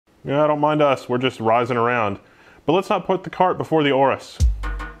Yeah, don't mind us, we're just rising around. But let's not put the cart before the Aorus.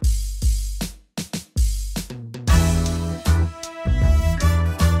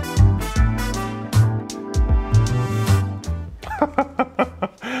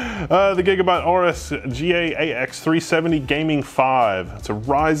 The Gigabyte Aorus GA AX370 Gaming 5. It's a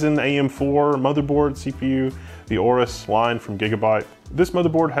Ryzen AM4 motherboard CPU, the Aorus line from Gigabyte. This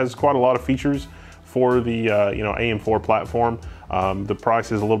motherboard has quite a lot of features for the AM4 platform. The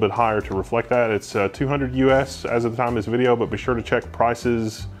price is a little bit higher to reflect that. It's $200 US as of the time of this video, but be sure to check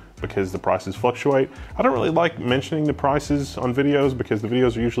prices because the prices fluctuate. I don't really like mentioning the prices on videos because the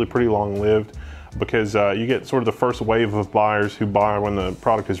videos are usually pretty long-lived, because you get sort of the first wave of buyers who buy when the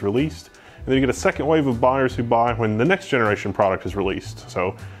product is released, and then you get a second wave of buyers who buy when the next generation product is released.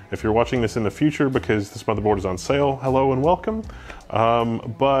 So if you're watching this in the future because this motherboard is on sale, hello and welcome.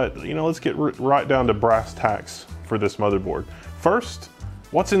 But let's get right down to brass tacks for this motherboard. First,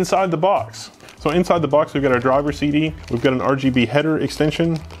 what's inside the box? So inside the box, we've got our driver CD, we've got an RGB header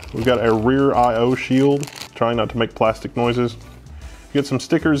extension, we've got a rear I/O shield, trying not to make plastic noises. You get some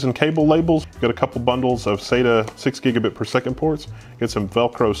stickers and cable labels. We've got a couple bundles of SATA 6 gigabit per second ports. Get some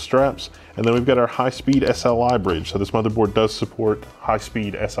Velcro straps, and then we've got our high-speed SLI bridge. So this motherboard does support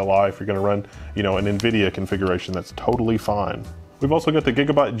high-speed SLI. If you're going to run, an NVIDIA configuration, that's totally fine. We've also got the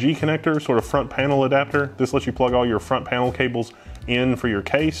Gigabyte G connector, sort of front panel adapter. This lets you plug all your front panel cables in for your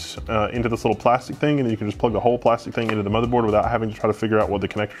case into this little plastic thing, and then you can just plug the whole plastic thing into the motherboard without having to try to figure out what the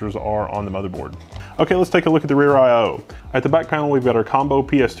connectors are on the motherboard. Okay, let's take a look at the rear I/O. At the back panel, we've got our combo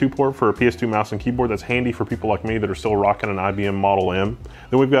PS2 port for a PS2 mouse and keyboard. That's handy for people like me that are still rocking an IBM Model M.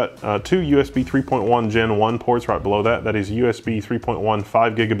 Then we've got two USB 3.1 Gen 1 ports right below that. That is USB 3.1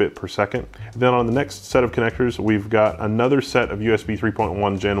 5 gigabit per second. Then on the next set of connectors, we've got another set of USB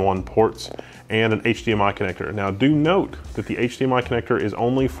 3.1 Gen 1 ports and an HDMI connector. Now do note that the HDMI connector is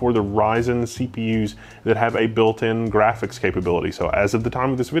only for the Ryzen CPUs that have a built-in graphics capability. So as of the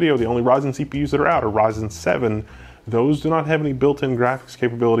time of this video, the only Ryzen CPUs that are out are Ryzen 7. Those do not have any built-in graphics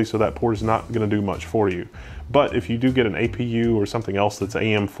capability, so that port is not going to do much for you. But if you do get an APU or something else that's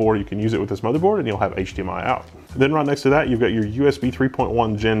AM4, you can use it with this motherboard and you'll have HDMI out. Then right next to that, you've got your USB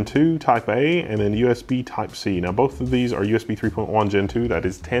 3.1 Gen 2 Type A and then USB Type C. Now both of these are USB 3.1 Gen 2, that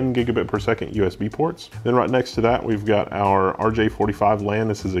is 10 gigabit per second USB ports. Then right next to that, we've got our RJ45 LAN.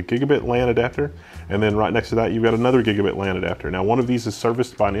 This is a gigabit LAN adapter. And then right next to that, you've got another gigabit LAN adapter. Now one of these is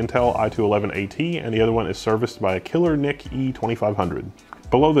serviced by an Intel i211AT and the other one is serviced by a killer NIC E2500.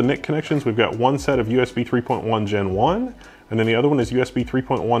 Below the NIC connections, we've got one set of USB 3.1 Gen 1, and then the other one is USB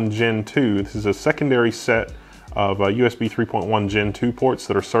 3.1 Gen 2. This is a secondary set of USB 3.1 Gen 2 ports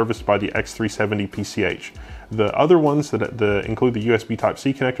that are serviced by the X370 PCH. The other ones that include the USB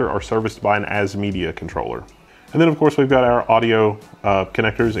Type-C connector are serviced by an AS-Media controller. And then of course we've got our audio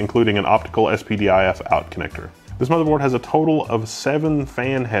connectors, including an optical SPDIF out connector. This motherboard has a total of 7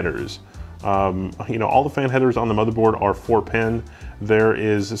 fan headers. All the fan headers on the motherboard are 4-pin. There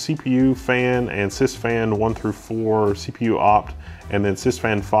is a CPU fan and sysfan 1 through 4, CPU opt, and then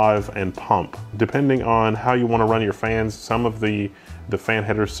sysfan 5 and pump. Depending on how you want to run your fans, some of the fan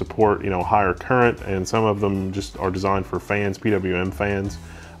headers support higher current, and some of them just are designed for fans, PWM fans.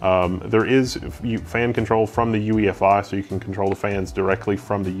 There is fan control from the UEFI, so you can control the fans directly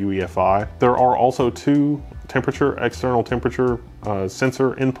from the UEFI. There are also 2 external temperature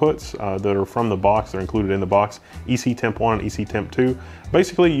sensor inputs that are from the box. They're included in the box, EC Temp 1 and EC Temp 2.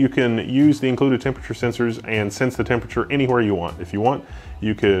 Basically, you can use the included temperature sensors and sense the temperature anywhere you want. If you want,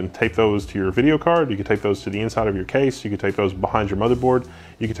 you can tape those to your video card, you can tape those to the inside of your case, you can tape those behind your motherboard,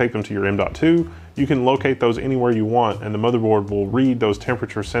 you can tape them to your M.2. You can locate those anywhere you want, and the motherboard will read those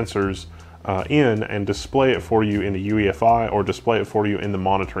temperature sensors in and display it for you in the UEFI or display it for you in the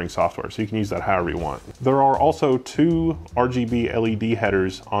monitoring software. So you can use that however you want. There are also 2 RGB LED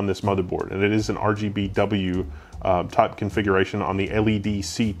headers on this motherboard, and it is an RGBW type configuration on the LED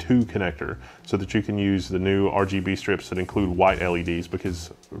C2 connector, so that you can use the new RGB strips that include white LEDs,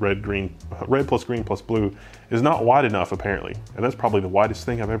 because red plus green plus blue is not white enough apparently, and that's probably the whitest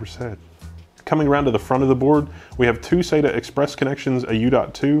thing I've ever said. Coming around to the front of the board, we have 2 SATA Express connections, a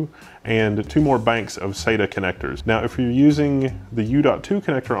U.2, and 2 more banks of SATA connectors. Now, if you're using the U.2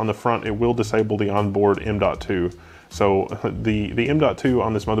 connector on the front, it will disable the onboard M.2. So the M.2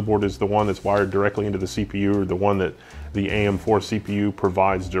 on this motherboard is the one that's wired directly into the CPU, or the one that the AM4 CPU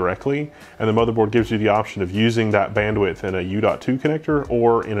provides directly. And the motherboard gives you the option of using that bandwidth in a U.2 connector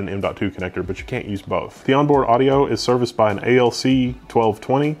or in an M.2 connector, but you can't use both. The onboard audio is serviced by an ALC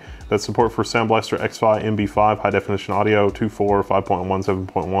 1220 that's support for Sound Blaster X5 MB5 high definition audio, 2.4, 5.1,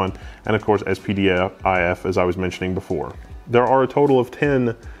 7.1, and of course SPDIF, as I was mentioning before. There are a total of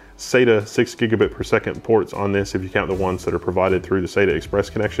 10 SATA 6 gigabit per second ports on this if you count the ones that are provided through the SATA Express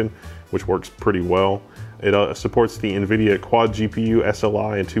connection, which works pretty well. It supports the NVIDIA Quad GPU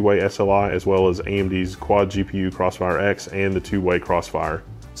SLI and two-way SLI, as well as AMD's Quad GPU Crossfire X and the two-way Crossfire.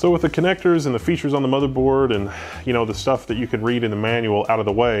 So with the connectors and the features on the motherboard and the stuff that you can read in the manual out of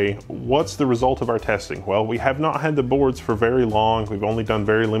the way, what's the result of our testing? Well, we have not had the boards for very long. We've only done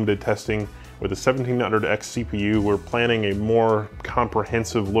very limited testing. With the 1700X CPU, we're planning a more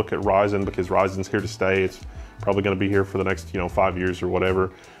comprehensive look at Ryzen because Ryzen's here to stay. It's probably going to be here for the next 5 years or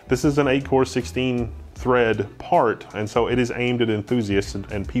whatever. This is an 8-core 16-thread part, and so it is aimed at enthusiasts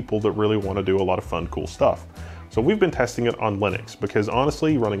and people that really want to do a lot of fun, cool stuff. So we've been testing it on Linux because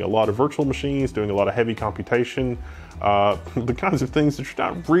honestly, running a lot of virtual machines, doing a lot of heavy computation, the kinds of things that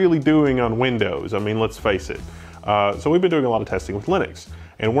you're not really doing on Windows. I mean, let's face it. So we've been doing a lot of testing with Linux.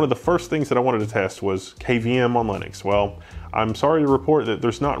 And one of the first things that I wanted to test was KVM on Linux. Well, I'm sorry to report that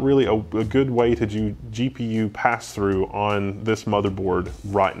there's not really a good way to do GPU pass-through on this motherboard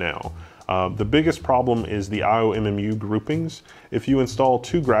right now. The biggest problem is the Iommu groupings. If you install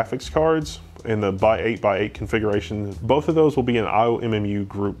two graphics cards in the by 8x8 configuration, both of those will be in Iommu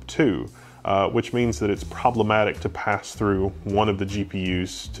group 2. Which means that it's problematic to pass through one of the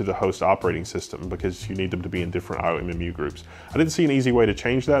GPUs to the host operating system because you need them to be in different Iommu groups. I didn't see an easy way to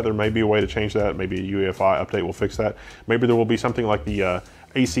change that. There may be a way to change that. Maybe a UEFI update will fix that. Maybe there will be something like the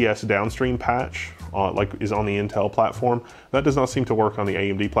ACS downstream patch like is on the Intel platform. That does not seem to work on the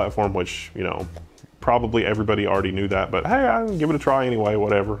AMD platform, which, probably everybody already knew that, but hey, I'll give it a try anyway,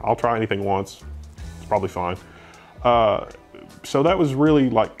 whatever. I'll try anything once. It's probably fine. So that was really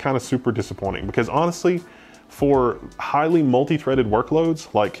kind of super disappointing because honestly, for highly multi-threaded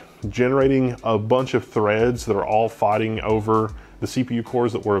workloads, like generating a bunch of threads that are all fighting over the CPU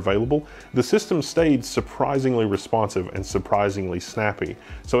cores that were available, the system stayed surprisingly responsive and surprisingly snappy.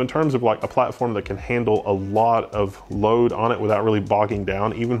 So in terms of a platform that can handle a lot of load on it without really bogging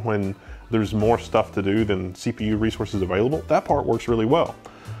down, even when there's more stuff to do than CPU resources available, that part works really well.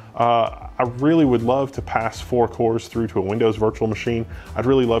 I really would love to pass 4 cores through to a Windows virtual machine. I'd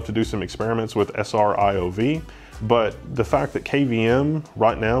really love to do some experiments with SR-IOV, but the fact that KVM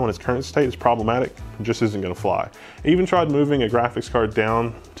right now in its current state is problematic just isn't going to fly. I even tried moving a graphics card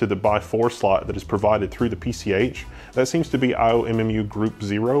down to the by 4 slot that is provided through the PCH. That seems to be Iommu Group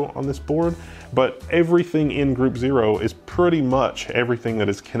 0 on this board, but everything in Group 0 is pretty much everything that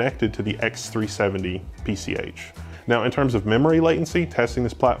is connected to the X370 PCH. Now, in terms of memory latency, testing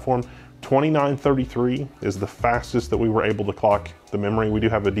this platform, 2933 is the fastest that we were able to clock the memory. We do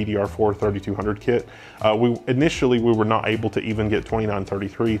have a DDR4 3200 kit. Initially, we were not able to even get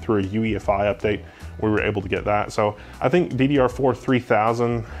 2933 through a UEFI update. We were able to get that. So I think DDR4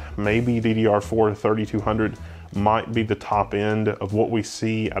 3000, maybe DDR4 3200 might be the top end of what we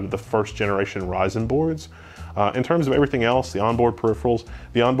see out of the first generation Ryzen boards. In terms of everything else, the onboard peripherals,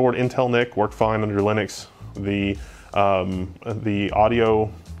 the onboard Intel NIC worked fine under Linux. The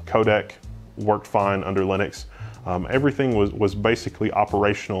audio codec worked fine under Linux. Everything was basically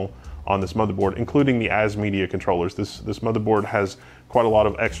operational on this motherboard, including the as media controllers. This motherboard has quite a lot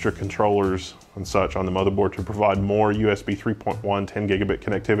of extra controllers and such on the motherboard to provide more USB 3.1 10 gigabit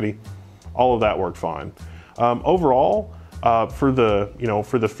connectivity. All of that worked fine. Overall, for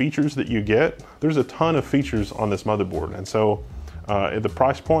the features that you get, there's a ton of features on this motherboard, and so at the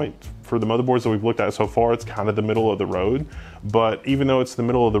price point for the motherboards that we've looked at so far, it's kind of the middle of the road. But even though it's the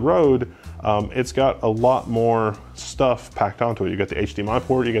middle of the road, it's got a lot more stuff packed onto it. You got the HDMI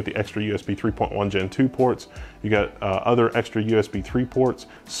port, you got the extra USB 3.1 Gen 2 ports, you got other extra USB 3 ports.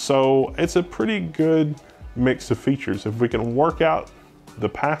 So it's a pretty good mix of features. If we can work out the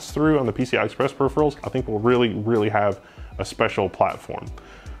pass-through on the PCI Express peripherals, I think we'll really have a special platform.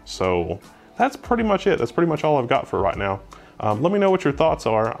 So that's pretty much it. That's pretty much all I've got for right now. Let me know what your thoughts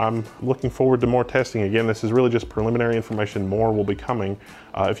are. I'm looking forward to more testing. Again, this is really just preliminary information. More will be coming.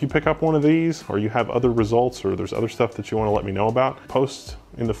 If you pick up one of these or you have other results or there's other stuff that you want to let me know about, post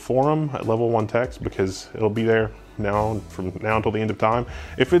in the forum at Level 1 Techs because it'll be there now from now until the end of time.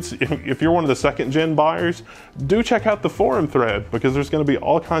 If you're one of the second gen buyers, do check out the forum thread because there's going to be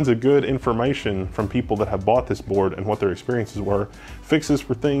all kinds of good information from people that have bought this board and what their experiences were, fixes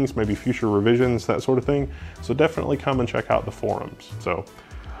for things, maybe future revisions, that sort of thing. So definitely come and check out the forums. So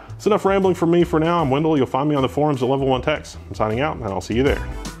it's enough rambling from me for now. I'm Wendell. You'll find me on the forums at Level 1 Techs. I'm signing out and I'll see you there.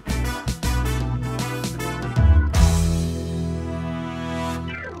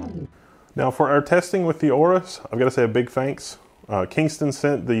 Now for our testing with the Aorus, I've got to say a big thanks. Kingston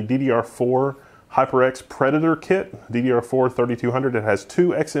sent the DDR4 HyperX Predator kit, DDR4 3200. It has two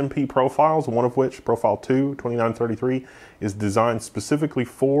XMP profiles, one of which, profile 2, 2933, is designed specifically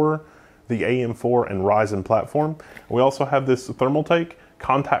for the AM4 and Ryzen platform. We also have this Thermaltake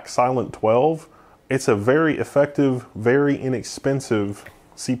Contact Silent 12. It's a very effective, very inexpensive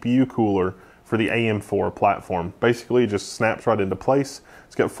CPU cooler for the AM4 platform. Basically, it just snaps right into place.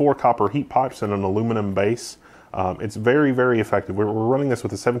 It's got 4 copper heat pipes and an aluminum base. It's very, very effective. We're running this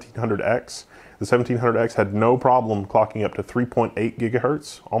with the 1700X. The 1700X had no problem clocking up to 3.8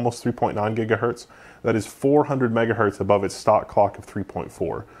 gigahertz, almost 3.9 gigahertz. That is 400 megahertz above its stock clock of 3.4.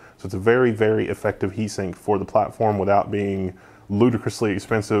 So it's a very, very effective heatsink for the platform without being ludicrously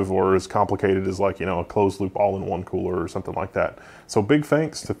expensive or as complicated as, like, you know, a closed loop all-in-one cooler or something like that. So big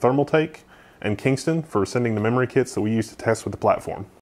thanks to Thermaltake and Kingston for sending the memory kits that we use to test with the platform.